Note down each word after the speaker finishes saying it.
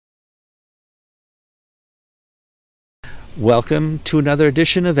Welcome to another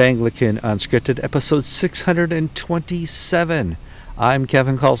edition of Anglican Unscripted, episode 627. I'm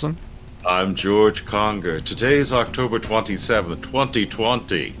Kevin Carlson. I'm George Conger. Today is October 27th,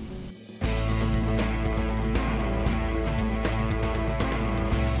 2020.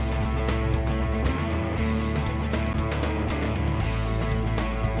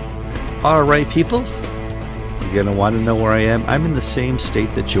 All right, people. You're going to want to know where I am. I'm in the same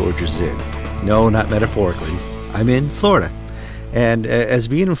state that George is in. No, not metaphorically. I'm in Florida. And as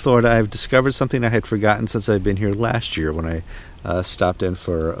being in Florida, I've discovered something I had forgotten since I've been here last year when I stopped in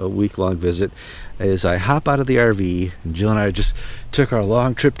for a week-long visit. Is I hop out of the RV, and Jill and I just took our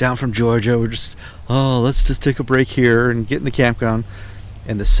long trip down from Georgia. We're just, let's just take a break here and get in the campground.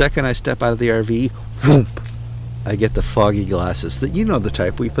 And the second I step out of the RV, whoop, I get the foggy glasses. That, you know, the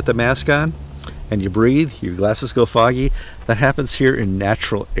type where you put the mask on and you breathe, your glasses go foggy. That happens here in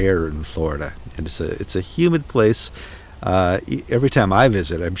natural air in Florida. And it's a humid place. Every time I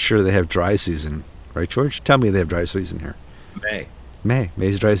visit, I'm sure they have dry season. Right, George? Tell me they have dry season here.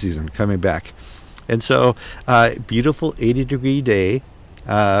 May's dry season, coming back. And so, beautiful 80-degree day,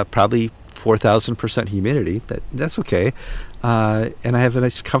 probably 4,000% humidity. That's okay. And I have a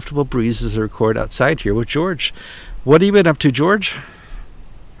nice, comfortable breeze as I record outside here with George. What have you been up to, George?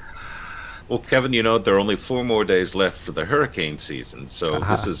 Well, Kevin, you know, there are only 4 more days left for the hurricane season, so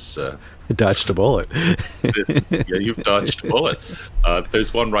This is... dodged a bullet. Yeah, you've dodged a bullet.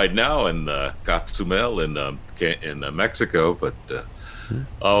 There's one right now in Cozumel in Mexico, but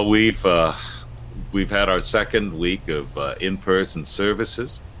we've had our second week of in-person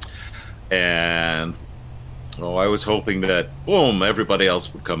services, and I was hoping that, boom, everybody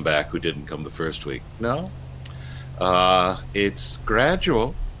else would come back who didn't come the first week. No, it's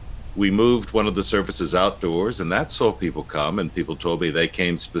gradual. We moved one of the services outdoors, and that saw people come, and people told me they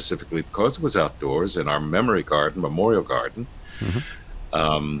came specifically because it was outdoors in our memorial garden.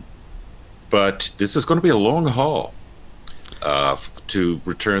 Mm-hmm. But this is going to be a long haul to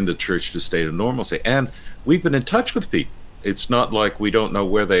return the church to a state of normalcy. And we've been in touch with people. It's not like we don't know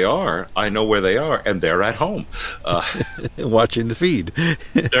where they are. I know where they are, and they're at home. Watching the feed.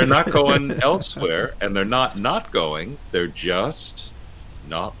 They're not going elsewhere, and they're not going. They're just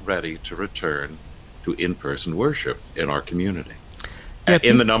not ready to return to in-person worship in our community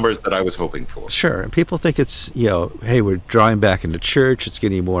in the numbers that I was hoping for. Sure. And people think it's, hey, we're drawing back into church. It's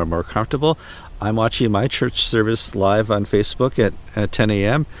getting more and more comfortable. I'm watching my church service live on Facebook at 10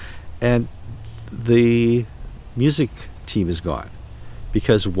 a.m. and the music team is gone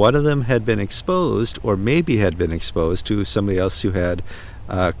because one of them had been exposed or maybe had been exposed to somebody else who had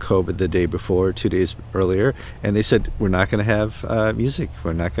COVID the day before, 2 days earlier, and they said we're not going to have music.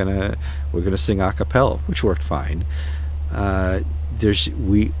 We're going to sing a cappella, which worked fine.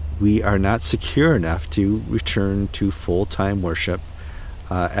 We are not secure enough to return to full-time worship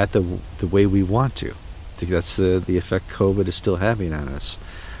at the way we want to. I think that's the effect COVID is still having on us.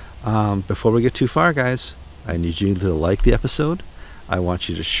 Before we get too far, guys, I need you to like the episode. I want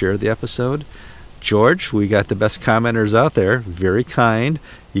you to share the episode. George, we got the best commenters out there. Very kind.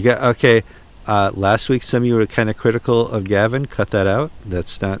 You got okay. Last week, some of you were kind of critical of Gavin. Cut that out.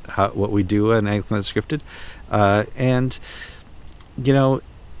 That's not what we do on Anglican Unscripted. And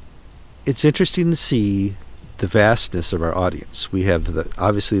it's interesting to see the vastness of our audience. We have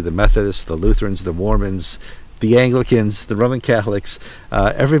obviously the Methodists, the Lutherans, the Mormons, the Anglicans, the Roman Catholics.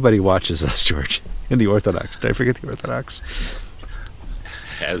 Everybody watches us, George, and the Orthodox. Did I forget the Orthodox?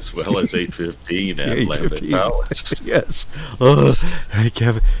 As well as 8:15 and Lambeth Palace. Yes. Hey,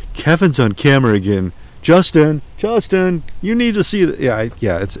 Kevin's on camera again. Justin, you need to see that.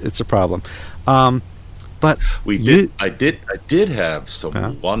 Yeah, it's a problem. But I did have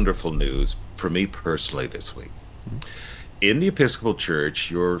some wonderful news for me personally this week. In the Episcopal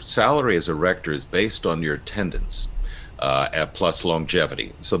Church, your salary as a rector is based on your attendance plus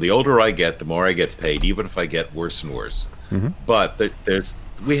longevity. So the older I get, the more I get paid, even if I get worse and worse. Mm-hmm. But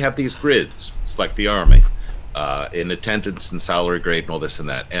we have these grids. It's like the Army, in attendance and salary grade and all this and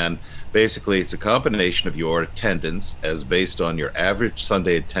that. And basically, it's a combination of your attendance as based on your average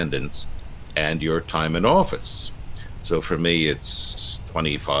Sunday attendance and your time in office. So for me, it's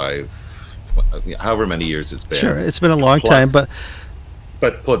 25, however many years it's been. Sure, it's been a long time,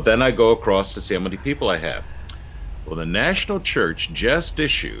 but then I go across to see how many people I have. Well, the National Church just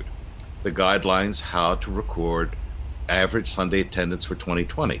issued the guidelines how to record average Sunday attendance for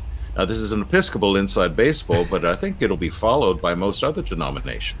 2020. Now, this is an Episcopal inside baseball, but I think it'll be followed by most other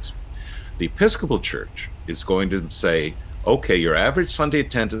denominations. The Episcopal Church is going to say, okay, your average Sunday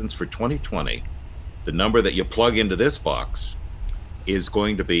attendance for 2020, the number that you plug into this box, is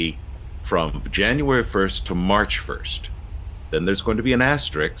going to be from January 1st to March 1st. then there's going to be an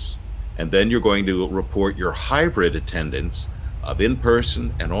asterisk, and then you're going to report your hybrid attendance of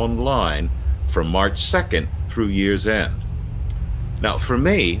in-person and online from March 2nd through year's end. Now, for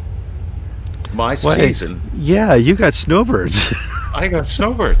me, my season... Yeah, you got snowbirds. I got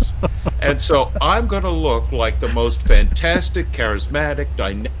snowbirds. And so I'm going to look like the most fantastic, charismatic,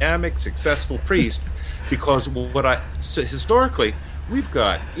 dynamic, successful priest, because historically, we've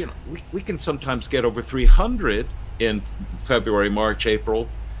got, we can sometimes get over 300 in February, March, April,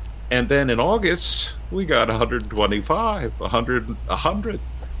 and then in August, we got 125, 100,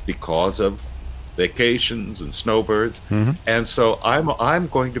 because of vacations and snowbirds. Mm-hmm. And so I'm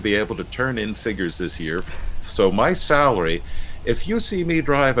going to be able to turn in figures this year. So my salary, if you see me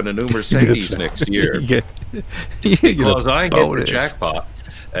driving a new Mercedes next year, because I hit the jackpot.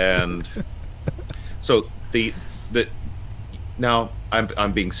 And so now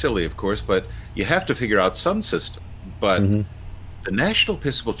I'm being silly, of course, but you have to figure out some system. But the National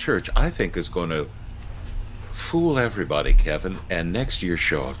Episcopal Church, I think, is going to fool everybody, Kevin, and next year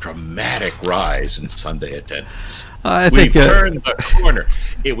show a dramatic rise in Sunday attendance. We've turned the corner.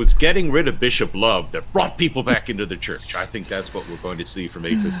 It was getting rid of Bishop Love that brought people back into the church. I think that's what we're going to see from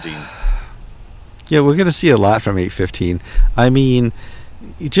 8:15. Yeah, we're going to see a lot from 8:15. I mean,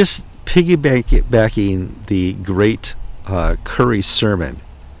 just piggybacking the great Curry sermon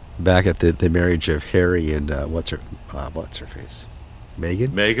back at the marriage of Harry and what's her face?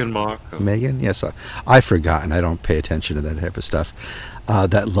 Meghan Markle. Meghan, yes. I've forgotten. I don't pay attention to that type of stuff.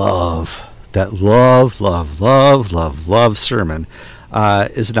 That love sermon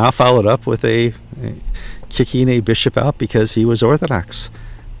is now followed up with a kicking a bishop out because he was Orthodox.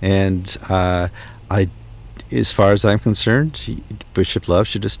 And as far as I'm concerned, Bishop Love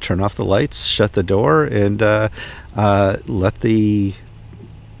should just turn off the lights, shut the door, and let the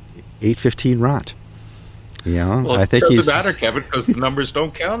 8:15 rot. Well, I think it doesn't matter, Kevin, because the numbers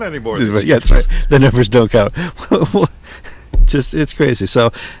don't count anymore. Yeah, that's right. The numbers don't count. It's crazy.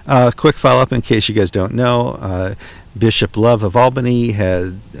 So, quick follow-up in case you guys don't know. Bishop Love of Albany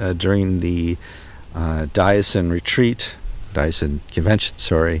had, during the Diocesan Convention,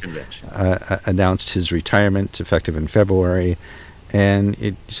 announced his retirement effective in February, and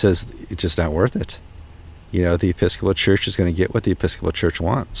it says it's just not worth it. The Episcopal Church is going to get what the Episcopal Church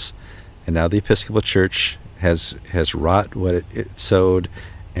wants, and now the Episcopal Church has wrought what it sowed,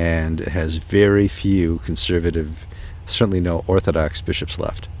 and has very few conservative, certainly no Orthodox bishops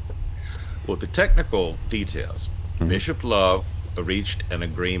left. Well, the technical details. Bishop Love reached an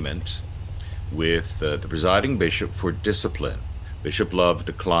agreement with the presiding bishop for discipline. Bishop Love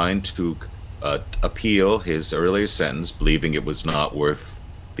declined to appeal his earlier sentence, believing it was not worth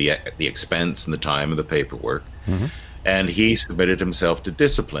the expense and the time and the paperwork. And he submitted himself to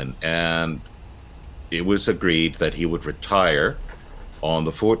discipline, and it was agreed that he would retire on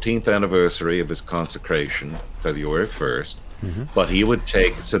the 14th anniversary of his consecration, February 1st, but he would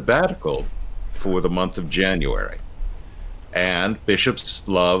take a sabbatical for the month of January. And Bishop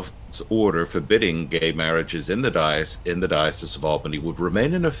Love's order forbidding gay marriages in the Diocese of Albany would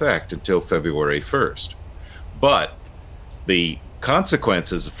remain in effect until February 1st. But the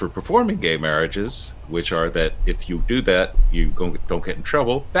consequences for performing gay marriages, which are that if you do that, you don't get in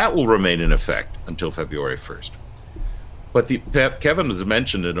trouble, that will remain in effect until February 1st. But Kevin has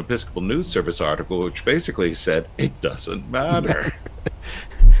mentioned an Episcopal News Service article which basically said it doesn't matter.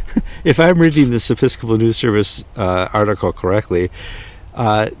 If I'm reading this Episcopal News Service article correctly,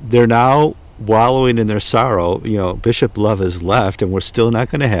 they're now wallowing in their sorrow. Bishop Love is left, and we're still not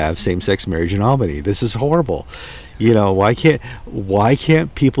going to have same-sex marriage in Albany. This is horrible. Why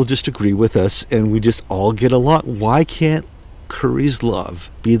can't people just agree with us and we just all get along? Why can't Curry's love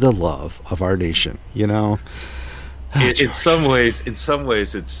be the love of our nation? In some ways,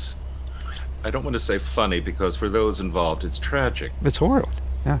 it's, I don't want to say funny, because for those involved, it's tragic. It's horrible.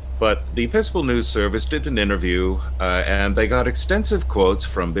 Yeah. But the Episcopal News Service did an interview, and they got extensive quotes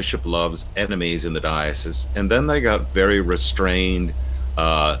from Bishop Love's enemies in the diocese, and then they got very restrained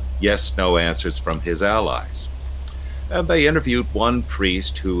yes/no answers from his allies. And they interviewed one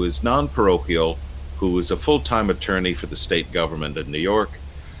priest who is non-parochial, who is a full-time attorney for the state government in New York.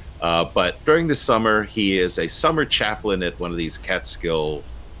 But during the summer, he is a summer chaplain at one of these Catskill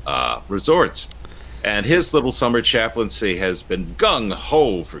resorts. And his little summer chaplaincy has been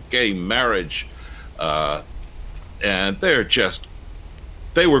gung-ho for gay marriage. And they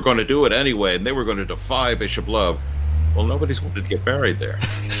were going to do it anyway, and they were going to defy Bishop Love. Well, nobody's wanted to get married there.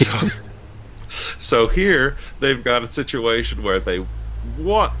 So here they've got a situation where they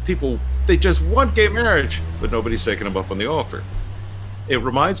just want gay marriage, but nobody's taking them up on the offer. it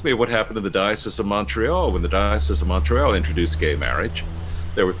reminds me of what happened in the Diocese of Montreal when the Diocese of Montreal introduced gay marriage.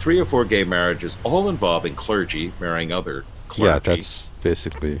 There were 3 or 4 gay marriages, all involving clergy marrying other clergy. Yeah, that's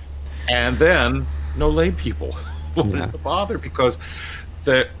basically. And then no lay people wanted Yeah. to bother, because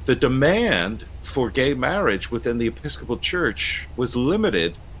the demand for gay marriage within the Episcopal Church was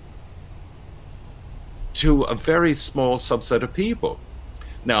limited to a very small subset of people.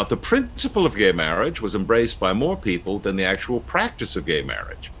 Now, the principle of gay marriage was embraced by more people than the actual practice of gay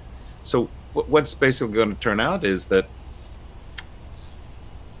marriage. So what's basically going to turn out is that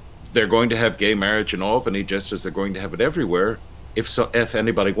they're going to have gay marriage in Albany just as they're going to have it everywhere, if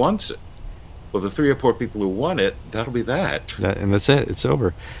anybody wants it. Well, the 3 or 4 people who want it, that'll be that. And that's it. It's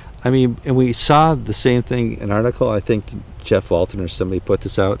over. I mean, and we saw the same thing in an article. I think Jeff Walton or somebody put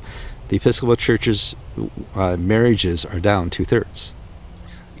this out. The Episcopal Church's marriages are down 2/3.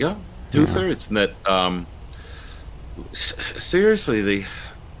 Yeah, 2/3. And that, seriously,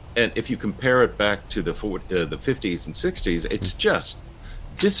 and if you compare it back to the 50s and 60s, it's just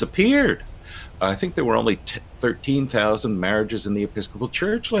disappeared. I think there were only 13,000 marriages in the Episcopal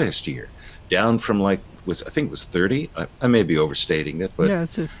Church last year, down from I think it was 30. I may be overstating it, but Yeah,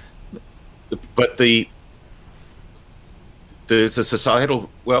 it's a, but there's a societal.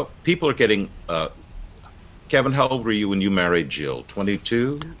 Well, people are getting. Kevin, how old were you when you married Jill?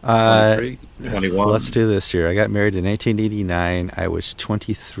 22, 23, 21? Let's do this here. I got married in 1989. I was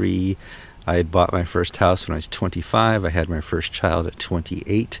 23. I had bought my first house when I was 25. I had my first child at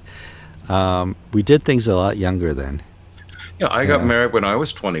 28. We did things a lot younger then. Yeah, I got married when I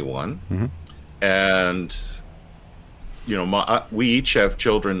was 21, and we each have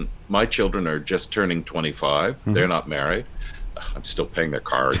children. My children are just turning 25. They're not married. I'm still paying their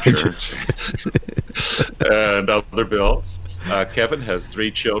car insurance and other bills. Kevin has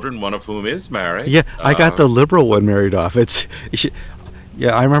 3 children, one of whom is married. Yeah, I got the liberal one married off.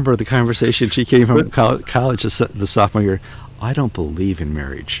 Yeah, I remember the conversation. She came from college the sophomore year. I don't believe in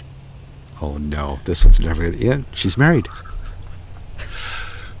marriage. Oh no, this one's never gonna. Yeah, she's married.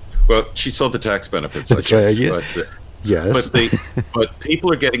 Well, she sold the tax benefits. That's right. Yeah. Yes. But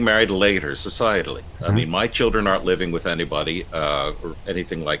people are getting married later societally. I mean, my children aren't living with anybody or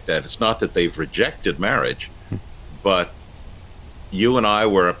anything like that. It's not that they've rejected marriage, but you and I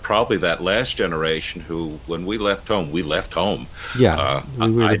were probably that last generation who, when we left home, we left home. Yeah,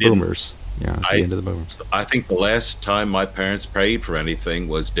 we were the boomers. Yeah, the end of the boomers. I think the last time my parents paid for anything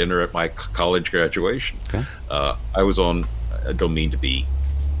was dinner at my college graduation. Okay. I was on, I don't mean to be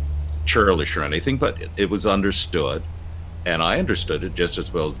churlish or anything, but it was understood, and I understood it just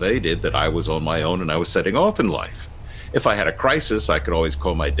as well as they did, that I was on my own and I was setting off in life. If I had a crisis, I could always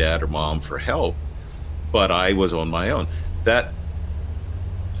call my dad or mom for help, but I was on my own. That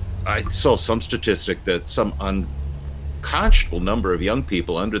I saw some statistic that some unconscionable number of young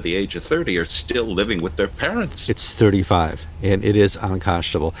people under the age of 30 are still living with their parents. It's 35, and it is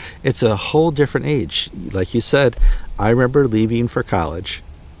unconscionable. It's a whole different age. Like you said, I remember leaving for college,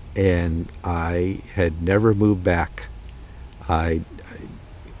 and I had never moved back. I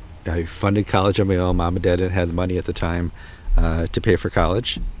funded college on my own. Mom and Dad didn't have the money at the time to pay for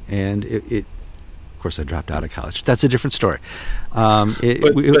college, and of course, I dropped out of college. That's a different story.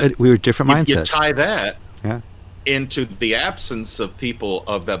 We were different mindsets. You tie that into the absence of people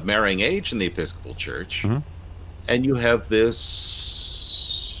of that marrying age in the Episcopal Church, and you have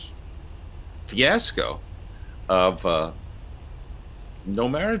this fiasco of no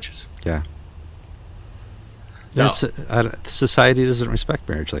marriages. Yeah. Now, society doesn't respect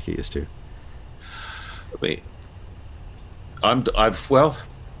marriage like it used to. I mean,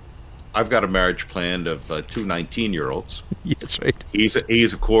 I've got a marriage planned of 2 19-year-olds. That's right. He's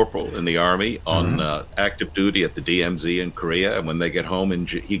a corporal in the Army on active duty at the DMZ in Korea, and when they get home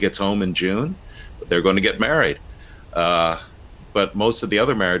he gets home in June, they're going to get married. But most of the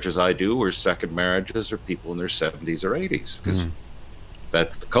other marriages I do are second marriages or people in their 70s or 80s, because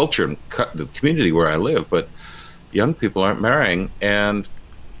that's the culture and the community where I live. But young people aren't marrying, and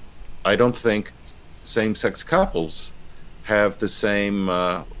I don't think same-sex couples have the same.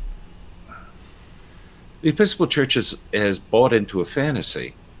 The Episcopal Church has bought into a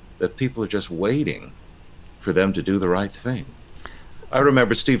fantasy that people are just waiting for them to do the right thing. I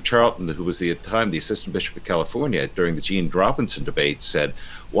remember Steve Charlton, who was at the time the Assistant Bishop of California, during the Gene Robinson debate, said,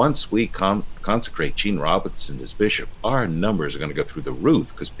 once we consecrate Gene Robinson as bishop, our numbers are going to go through the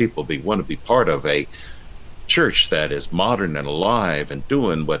roof, because people want to be part of a church that is modern and alive and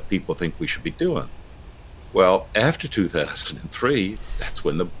doing what people think we should be doing. Well, after 2003, that's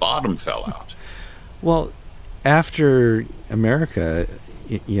when the bottom fell out. Well, after America,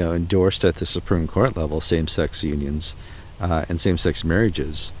 endorsed at the Supreme Court level same-sex unions, and same-sex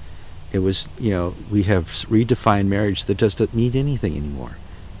marriages, it was, we have redefined marriage that doesn't mean anything anymore.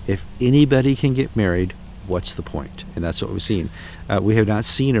 If anybody can get married, what's the point? And that's what we've seen. We have not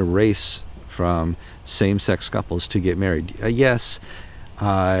seen a race from same-sex couples to get married. Yes,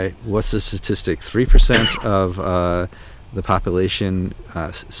 what's the statistic? 3% of the population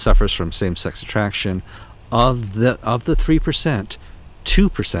suffers from same-sex attraction. Of the 3%,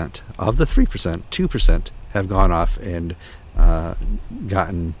 2% of the 3%, 2% have gone off and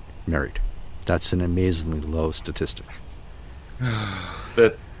gotten married. That's an amazingly low statistic.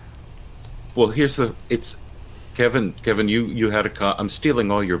 It's Kevin, you had I'm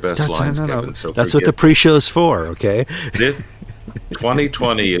stealing all your best lines, Kevin. So that's what the pre-show's for, okay? This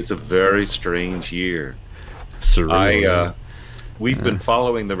 2020 is a very strange year. Surreal. We've been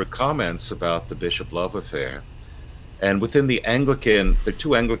following the comments about the Bishop Love affair, and within the Anglican, there are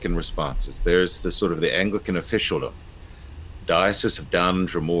two Anglican responses. There's the sort of the Anglican officialdom, Diocese of Down and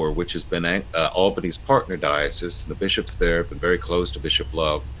Dromore, which has been Albany's partner diocese, and the bishops there have been very close to Bishop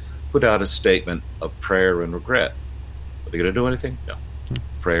Love, put out a statement of prayer and regret. Are they going to do anything? No.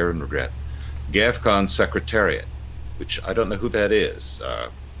 Prayer and regret. GAVCON Secretariat, which I don't know who that is.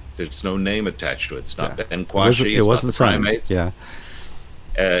 There's no name attached to it. It's not Ben Quashie. It wasn't the primates. Yeah.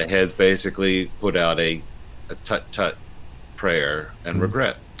 Has basically put out a tut-tut prayer and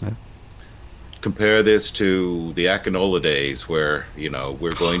regret. Yeah. Compare this to the Akinola days where,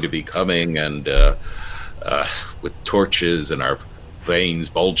 we're going to be coming and with torches and our veins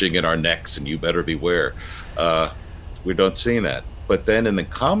bulging in our necks and you better beware. We don't see that. But then in the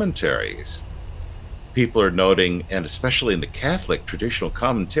commentaries, people are noting, and especially in the Catholic traditional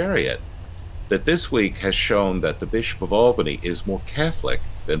commentariat, that this week has shown that the Bishop of Albany is more Catholic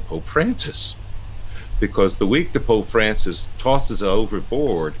than Pope Francis. Because the week that Pope Francis tosses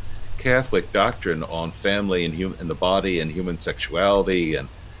overboard Catholic doctrine on family and the body and human sexuality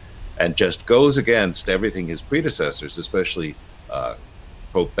and just goes against everything his predecessors, especially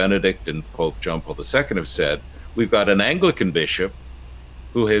Pope Benedict and Pope John Paul II have said, we've got an Anglican bishop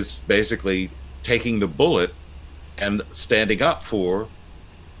who is basically taking the bullet and standing up for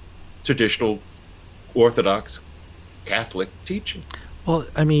traditional Orthodox Catholic teaching. Well,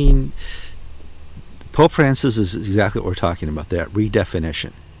 I mean, Pope Francis is exactly what we're talking about, that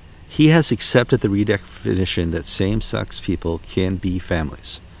redefinition. He has accepted the redefinition that same-sex people can be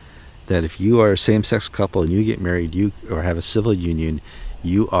families. That if you are a same-sex couple and you get married, or have a civil union,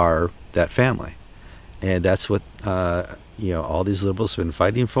 you are that family. And that's what all these liberals have been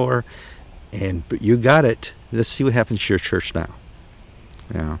fighting for. But you got it. Let's see what happens to your church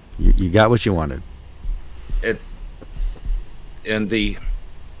now. You got what you wanted. And the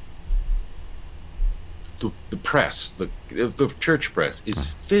press, the church press, is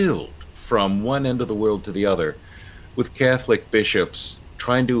filled from one end of the world to the other with Catholic bishops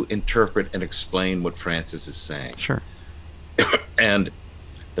trying to interpret and explain what Francis is saying. Sure. And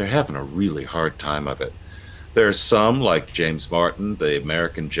they're having a really hard time of it. There are some, like James Martin, the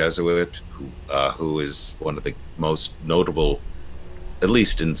American Jesuit, who is one of the most notable, at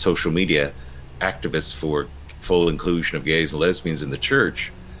least in social media, activists for full inclusion of gays and lesbians in the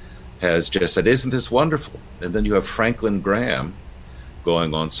church, has just said, isn't this wonderful? And then you have Franklin Graham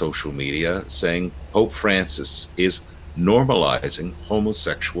going on social media saying Pope Francis is normalizing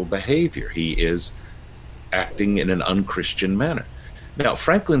homosexual behavior. He is acting in an unchristian manner. Now,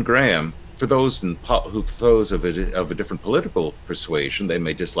 Franklin Graham, for those of a different political persuasion, they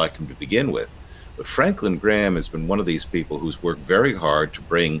may dislike him to begin with. But Franklin Graham has been one of these people who's worked very hard to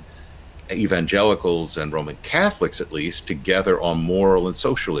bring evangelicals and Roman Catholics, at least, together on moral and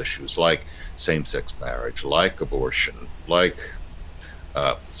social issues like same-sex marriage, like abortion, like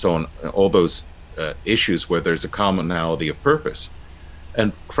so on, all those issues where there's a commonality of purpose.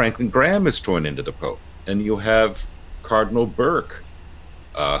 And Franklin Graham is torn into the Pope. And you have Cardinal Burke,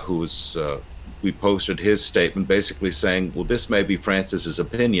 we posted his statement basically saying, well, this may be Francis's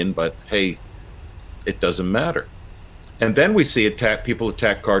opinion, but hey, it doesn't matter. And then we see people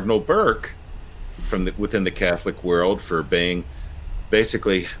attack Cardinal Burke within the Catholic world for being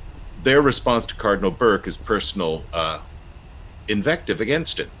basically, their response to Cardinal Burke is personal invective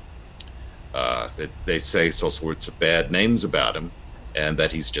against him. They say all sorts of bad names about him, and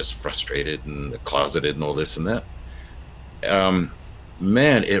that he's just frustrated and closeted and all this and that.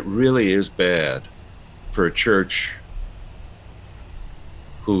 Man, it really is bad for a church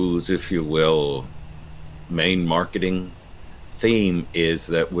whose, if you will, main marketing theme is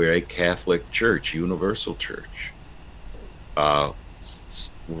that we're a Catholic church, universal church.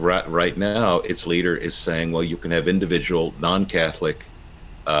 Right now, its leader is saying, well, you can have individual non-Catholic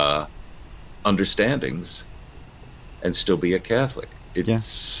understandings and still be a Catholic. Yeah.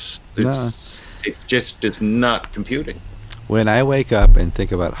 No. It just is not computing. When I wake up and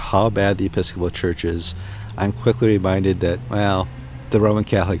think about how bad the Episcopal Church is, I'm quickly reminded that, well, the Roman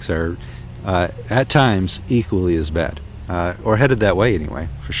Catholics are at times equally as bad, or headed that way anyway.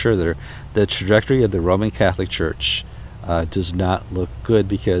 For sure, the trajectory of the Roman Catholic Church does not look good,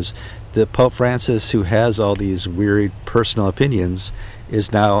 because the Pope Francis, who has all these weird personal opinions,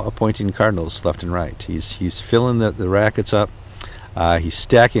 is now appointing cardinals left and right. He's filling the rackets up. He's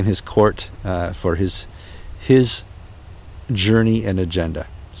stacking his court for his journey and agenda.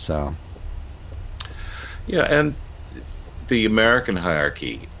 So, yeah, and the American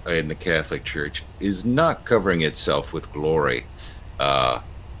hierarchy in the Catholic Church is not covering itself with glory.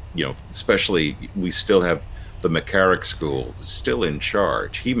 Especially we still have the McCarrick School still in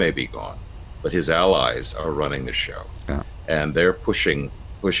charge. He may be gone, but his allies are running the show, and they're pushing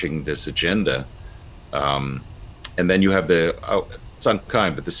this agenda. And then you have it's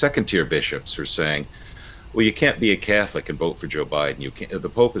unkind, but the second-tier bishops are saying, well, you can't be a Catholic and vote for Joe Biden. The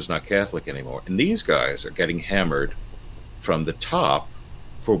Pope is not Catholic anymore. And these guys are getting hammered from the top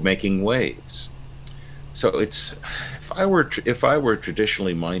for making waves. So if I were a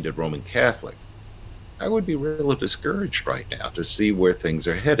traditionally minded Roman Catholic, I would be really discouraged right now to see where things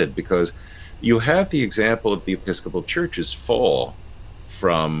are headed, because you have the example of the Episcopal Church's fall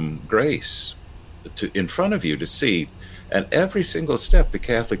from grace in front of you to see, and every single step the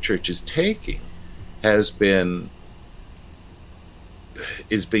Catholic Church is taking is being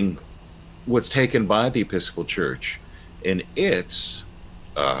what's taken by the Episcopal Church in its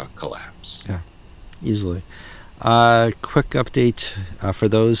collapse. Yeah, easily. Quick update for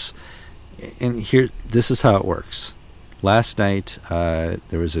those, and here, this is how it works. Last night, there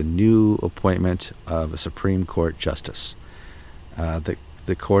was a new appointment of a Supreme Court justice.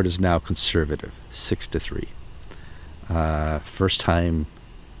 The court is now conservative, 6-3. First time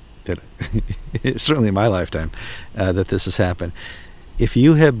that, certainly in my lifetime, that this has happened. If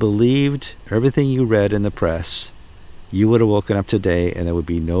you had believed everything you read in the press, you would have woken up today and there would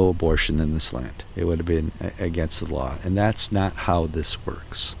be no abortion in this land. It would have been against the law. And that's not how this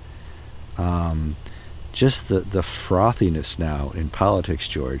works. Just the frothiness now in politics,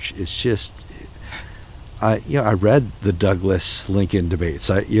 George, is just... I read the Douglas-Lincoln debates.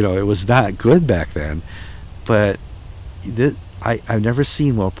 It was not good back then, but I've never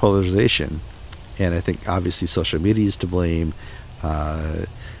seen more polarization, and I think obviously social media is to blame.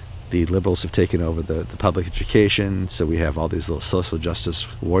 The liberals have taken over the public education, so we have all these little social justice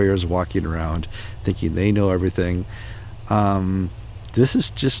warriors walking around thinking they know everything. This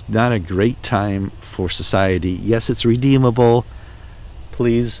is just not a great time for society. Yes, it's redeemable,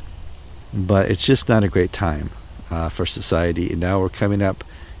 please, but it's just not a great time for society. And now we're coming up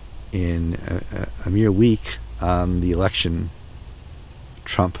in a mere week on the election,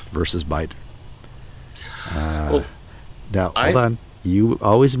 Trump versus Biden. Now, hold on. You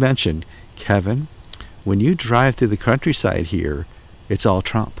always mention, Kevin, when you drive through the countryside here, it's all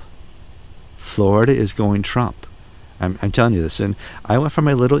Trump. Florida is going Trump. I'm telling you this. And I went for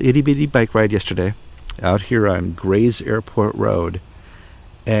my little itty-bitty bike ride yesterday out here on Grays Airport Road,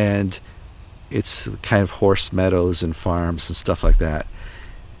 and it's kind of horse meadows and farms and stuff like that.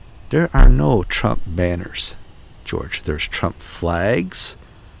 There are no Trump banners, George. There's Trump flags,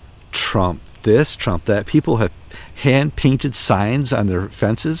 Trump this, Trump that. People have hand-painted signs on their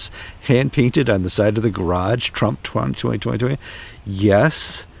fences, hand-painted on the side of the garage, Trump 2020.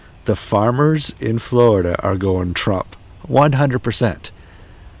 Yes, the farmers in Florida are going Trump, 100%.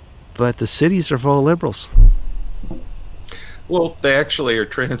 But the cities are full of liberals. Well, they actually are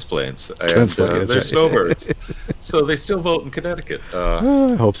transplants, and they're right. Snowbirds. So they still vote in Connecticut.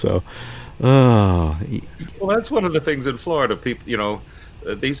 I hope so. Oh. Well, that's one of the things in Florida. People,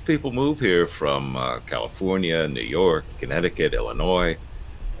 these people move here from California, New York, Connecticut, Illinois,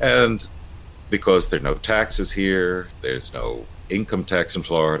 and because there are no taxes here, there's no income tax in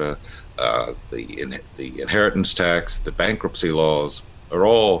Florida, the inheritance tax, the bankruptcy laws are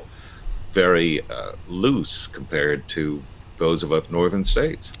all very loose compared to those of northern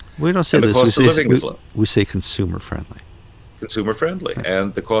states. We don't say and this. The cost of living is low. We say consumer friendly. Consumer friendly, right.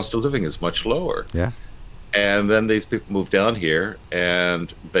 And the cost of living is much lower. Yeah. And then these people move down here,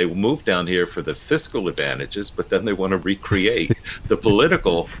 and they move down here for the fiscal advantages, but then they want to recreate the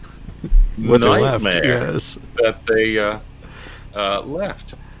political nightmare yes. that they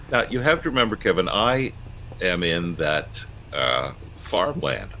left. Now, you have to remember, Kevin, I am in that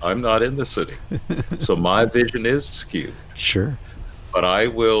farmland. I'm not in the city. So my vision is skewed. Sure. But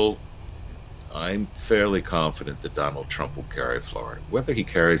I'm fairly confident that Donald Trump will carry Florida. Whether he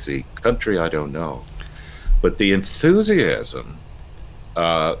carries the country, I don't know. But the enthusiasm,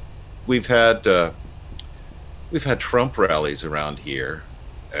 uh, we've had Trump rallies around here,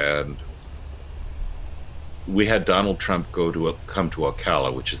 and we had Donald Trump come to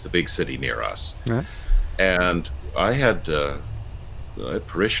Ocala, which is the big city near us, Right. and I had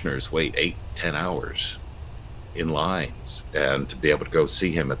parishioners wait 8-10 hours in lines, and to be able to go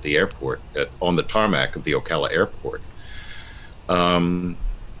see him at the airport, on the tarmac of the Ocala airport.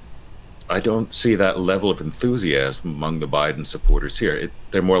 I don't see that level of enthusiasm among the Biden supporters here.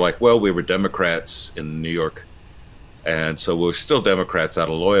 They're more like, well, we were Democrats in New York, and so we're still Democrats out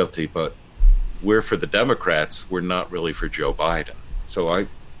of loyalty, but we're for the Democrats. We're not really for Joe Biden. So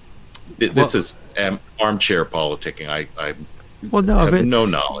this is armchair politicking. I have no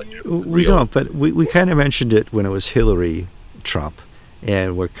knowledge. We don't, but we kind of mentioned it when it was Hillary Trump.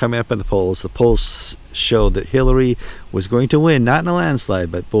 And we're coming up in the polls. The polls showed that Hillary was going to win, not in a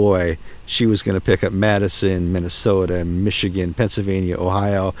landslide, but boy, she was going to pick up Madison, Minnesota, Michigan, Pennsylvania,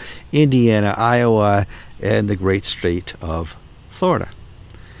 Ohio, Indiana, Iowa, and the great state of Florida.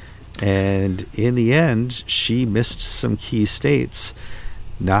 And in the end, she missed some key states,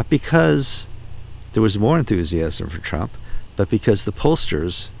 not because there was more enthusiasm for Trump, but because the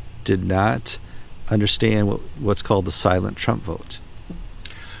pollsters did not understand what's called the silent Trump vote.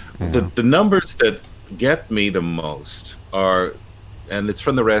 The numbers that get me the most are, and it's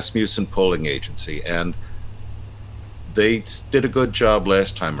from the Rasmussen polling agency, and they did a good job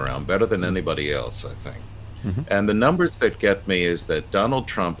last time around, better than anybody else, I think. Mm-hmm. And the numbers that get me is that Donald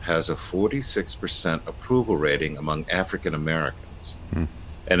Trump has a 46% approval rating among African Americans. Mm.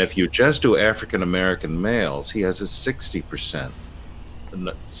 And if you just do African American males, he has a 60%,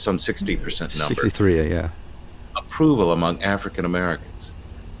 some 60% number. 63, yeah. Approval among African Americans.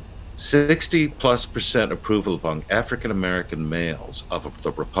 60+% approval among African American males of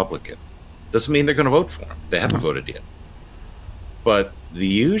the Republican. Doesn't mean they're going to vote for him. They haven't voted yet. But the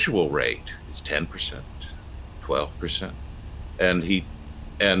usual rate is 10%, 12%.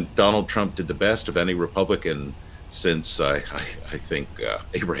 And Donald Trump did the best of any Republican since I think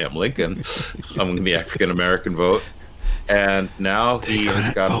Abraham Lincoln among the African American vote. And now he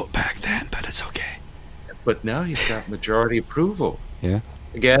has got vote back then, but it's okay. But now he's got majority approval. Yeah.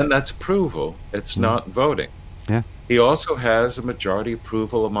 Again, that's approval. It's not voting. Yeah. He also has a majority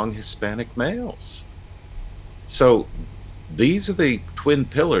approval among Hispanic males. So these are the twin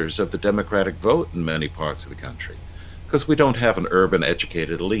pillars of the Democratic vote in many parts of the country, because we don't have an urban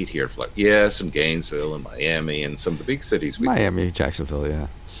educated elite here. Yes, in Gainesville and Miami and some of the big cities. Miami, Jacksonville, yeah.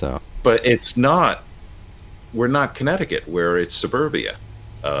 So, but it's not. We're not Connecticut, where it's suburbia,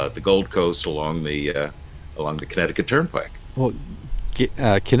 the Gold Coast along the Connecticut Turnpike. Well,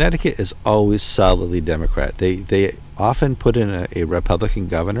 Connecticut is always solidly Democrat. They often put in a Republican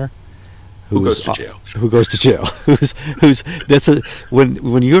governor who goes to jail. Who goes to jail?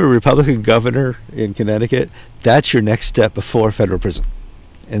 When you're a Republican governor in Connecticut, that's your next step before federal prison.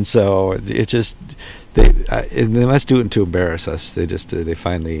 And so it just and they must do it to embarrass us. They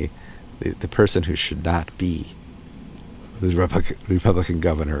find the person who should not be the Republican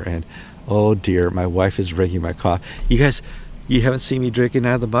governor. And oh dear, my wife is drinking my coffee. You guys. You haven't seen me drinking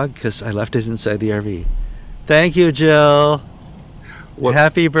out of the mug because I left it inside the RV. Thank you, Jill. Well,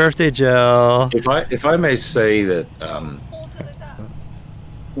 happy birthday, Jill. If I may say that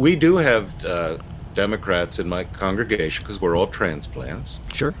we do have Democrats in my congregation because we're all transplants.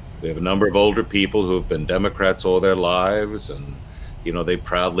 Sure. We have a number of older people who have been Democrats all their lives, and they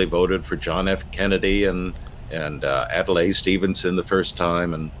proudly voted for John F. Kennedy and Adlai Stevenson the first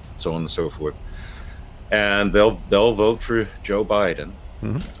time, and so on and so forth. And they'll vote for Joe Biden.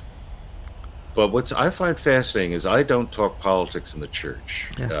 Mm-hmm. But what I find fascinating is I don't talk politics in the church,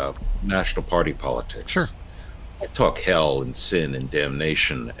 national party politics. Sure. I talk hell and sin and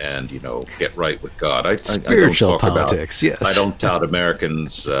damnation and get right with God. Spiritual I don't talk politics. About, yes. I don't tout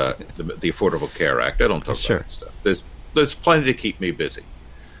Americans the Affordable Care Act. I don't talk about that stuff. There's plenty to keep me busy.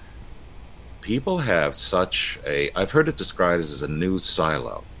 People have I've heard it described as a news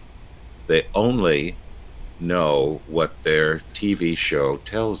silo. They only know what their TV show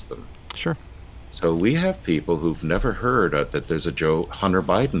tells them. Sure. So we have people who've never heard that there's a Hunter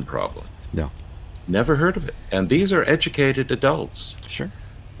Biden problem. No. Never heard of it. And these are educated adults. Sure.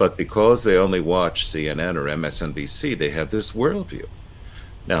 But because they only watch CNN or MSNBC, they have this worldview.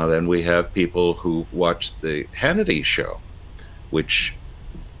 Now then we have people who watch the Hannity show, which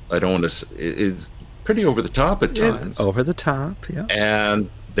I don't want to is pretty over the top at times. Over the top, yeah.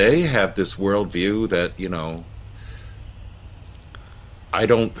 And they have this worldview that, I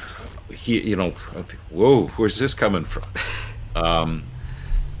don't, whoa, where's this coming from?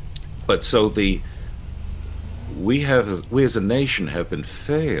 But so we as a nation have been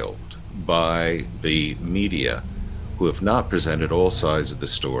failed by the media, who have not presented all sides of the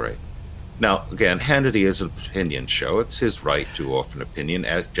story. Now, again, Hannity is an opinion show. It's his right to offer an opinion,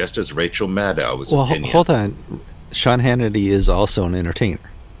 just as Rachel Maddow was opinion. Hold on. Sean Hannity is also an entertainer.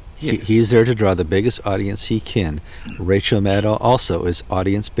 Yes. He's there to draw the biggest audience he can. Rachel Maddow also is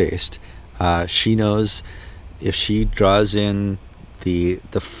audience-based. She knows if she draws in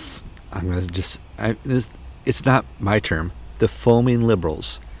I'm going to just... it's not my term. The foaming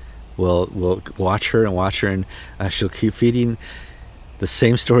liberals will watch her, and she'll keep feeding the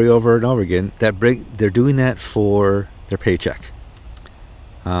same story over and over again. They're doing that for their paycheck.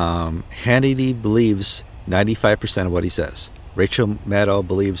 Hannity believes 95% of what he says. Rachel Maddow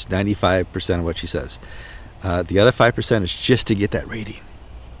believes 95% of what she says. The other 5% is just to get that rating,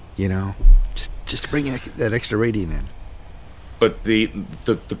 just to bring that extra rating in. But the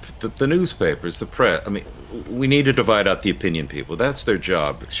newspapers, the press, I mean, we need to divide out the opinion people. That's their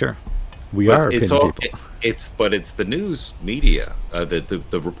job. Sure. We are opinion people. But it's the news media,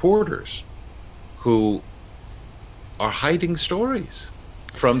 the reporters, who are hiding stories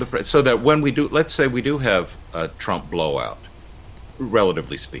from the press, so that when let's say we do have a Trump blowout,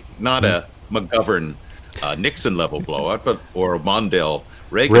 relatively speaking, not a McGovern Nixon level blowout, or a Mondale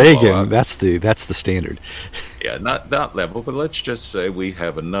Reagan blowout. That's the standard. Yeah, not level, but let's just say we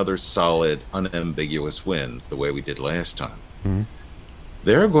have another solid, unambiguous win, the way we did last time. Mm-hmm.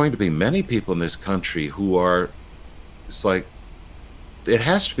 There are going to be many people in this country who are, it's like, it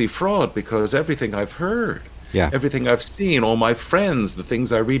has to be fraud, because everything I've heard, everything I've seen, all my friends, the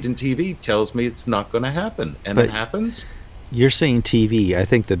things I read in TV tells me it's not going to happen, and it happens. You're saying TV. I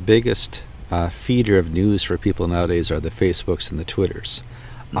think the biggest feeder of news for people nowadays are the Facebooks and the Twitters.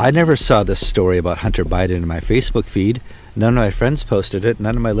 I never saw this story about Hunter Biden in my Facebook feed. None of my friends posted it.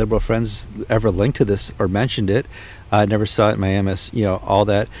 None of my liberal friends ever linked to this or mentioned it. I never saw it in my MS, all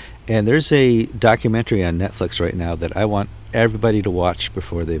that. And there's a documentary on Netflix right now that I want everybody to watch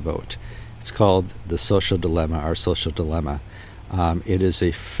before they vote. It's called The Social Dilemma, Our Social Dilemma. It is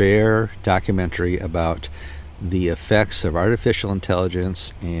a fair documentary about the effects of artificial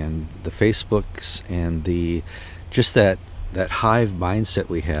intelligence and the Facebooks and that hive mindset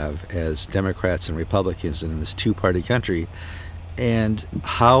we have as Democrats and Republicans in this two-party country, and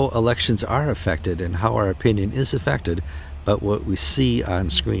how elections are affected and how our opinion is affected by what we see on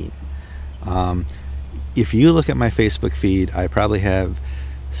screen. If you look at my Facebook feed, I probably have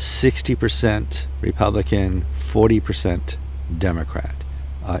 60% Republican, 40% Democrat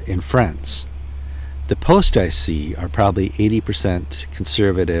in friends. The posts I see are probably 80%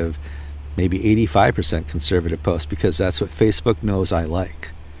 conservative, maybe 85% conservative posts, because that's what Facebook knows I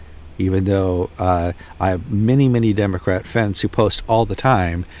like. Even though I have many, many Democrat friends who post all the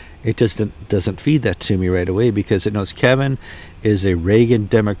time, it just doesn't feed that to me right away, because it knows Kevin is a Reagan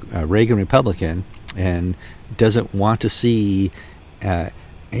Republican and doesn't want to see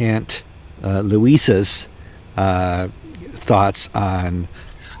Aunt Louisa's thoughts on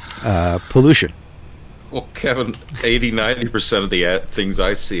pollution. Well, Kevin, 80-90% of the things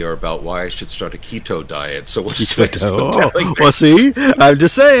I see are about why I should start a keto diet. So what's Facebook telling me? Well, see, I'm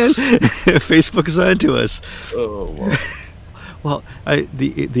just saying, Facebook is on to us. Oh, wow. Well,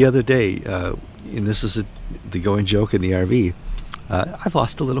 the other day, and this is the going joke in the RV, I've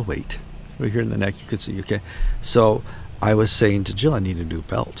lost a little weight. Right here in the neck, you can see, okay? So I was saying to Jill, I need a new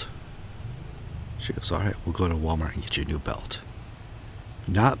belt. She goes, all right, we'll go to Walmart and get you a new belt.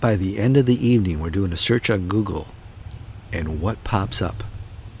 Not by the end of the evening, we're doing a search on Google, and what pops up?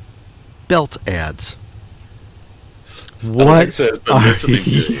 Belt ads. What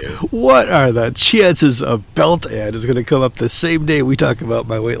are the chances a belt ad is going to come up the same day we talk about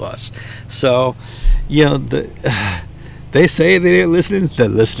my weight loss? So, they say they ain't listening. They're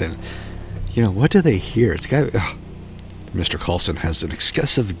listening. What do they hear? It's got to be, Mr. Coulson has an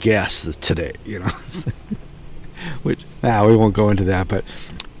excessive gas today, Which, we won't go into that, but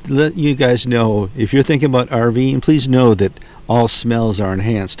let you guys know, if you're thinking about RVing, please know that all smells are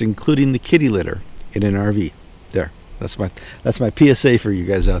enhanced, including the kitty litter in an RV. There, that's my PSA for you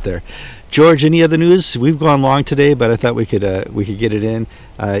guys out there. George, any other news? We've gone long today, but I thought we could get it in.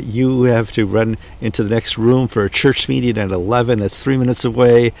 You have to run into the next room for a church meeting at 11. That's 3 minutes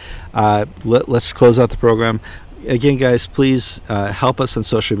away. Let's close out the program. Again, guys, please help us on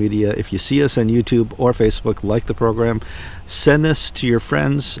social media. If you see us on YouTube or Facebook, like the program. Send this to your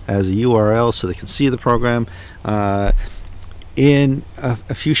friends as a URL so they can see the program. In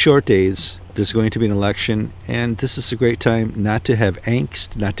a few short days, there's going to be an election, and this is a great time not to have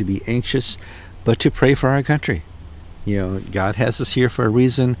angst, not to be anxious, but to pray for our country. God has us here for a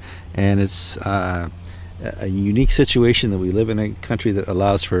reason, and it's a unique situation that we live in a country that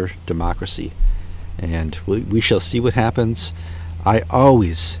allows for democracy. And we shall see what happens. I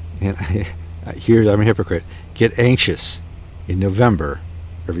always, and here I'm a hypocrite, get anxious in November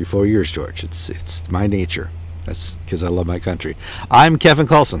every 4 years, George. It's my nature. That's because I love my country. I'm Kevin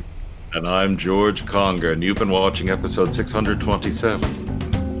Kallsen. And I'm George Conger, and you've been watching episode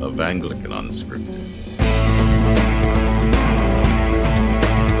 627 of Anglican Unscripted.